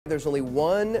There's only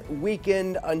one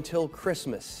weekend until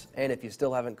Christmas, and if you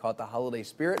still haven't caught the holiday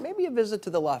spirit, maybe a visit to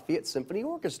the Lafayette Symphony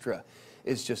Orchestra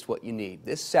is just what you need.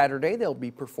 This Saturday, they'll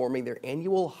be performing their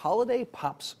annual Holiday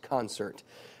Pops concert.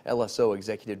 LSO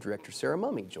Executive Director Sarah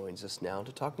Mumme joins us now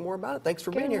to talk more about it. Thanks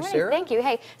for being here, Sarah. Thank you.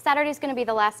 Hey, Saturday's going to be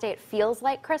the last day it feels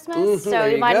like Christmas, so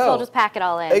you you might as well go. just pack it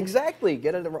all in. Exactly.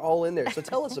 Get it all in there. So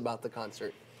tell us about the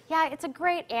concert. Yeah, it's a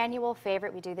great annual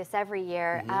favorite. We do this every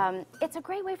year. It's a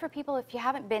great way for people, if you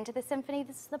haven't been to the Symphony,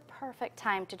 this is the perfect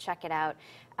time to check it out.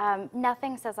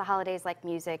 Nothing says the holidays like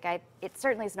music. It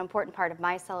certainly is an important part of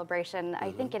my celebration.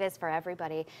 I think it is for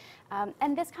everybody.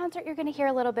 And this concert, you're going to hear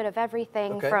a little bit of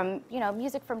everything from,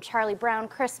 music from Charlie Brown,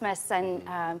 Christmas,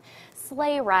 and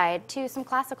Sleigh Ride, to some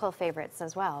classical favorites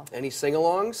as well. Any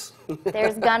sing-alongs?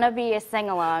 There's going to be a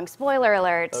sing-along. Spoiler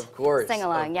alert. Of course.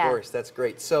 Sing-along, yeah. Of course, that's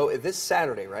great. So this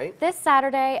Saturday, right? This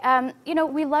Saturday,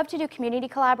 we love to do community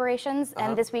collaborations,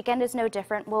 and this weekend is no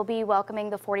different. We'll be welcoming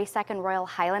the 42nd Royal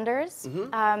Highlanders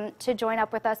to join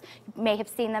up with us. You may have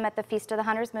seen them at the Feast of the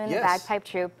Hunter's Moon, the bagpipe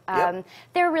troupe.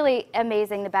 They're really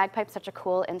amazing. The bagpipe's such a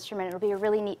cool instrument. It'll be a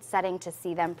really neat setting to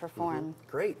see them perform.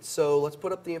 Great. So let's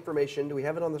put up the information. Do we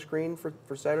have it on the screen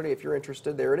for Saturday? If you're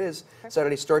interested, there it is. Perfect.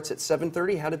 Saturday starts at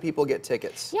 7:30. How do people get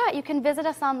tickets? Yeah, you can visit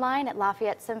us online at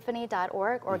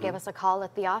LafayetteSymphony.org or give us a call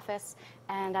at the office.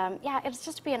 And it's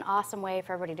just be an awesome way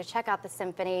for everybody to check out the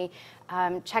Symphony,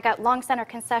 check out Long Center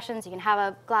concessions. You can have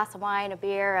a glass of wine, a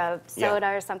beer, a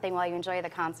soda or something while you enjoy the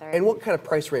concert. And what kind of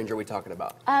price range are we talking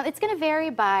about? It's going to vary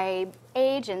by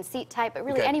age and seat type, but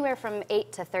really anywhere from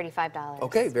 $8 to $35.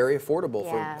 Okay, very affordable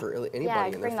for anybody in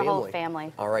their bring family. the whole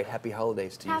family. All right, happy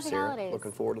holidays to you, Happy Sarah. holidays.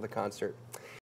 Looking forward to the concert.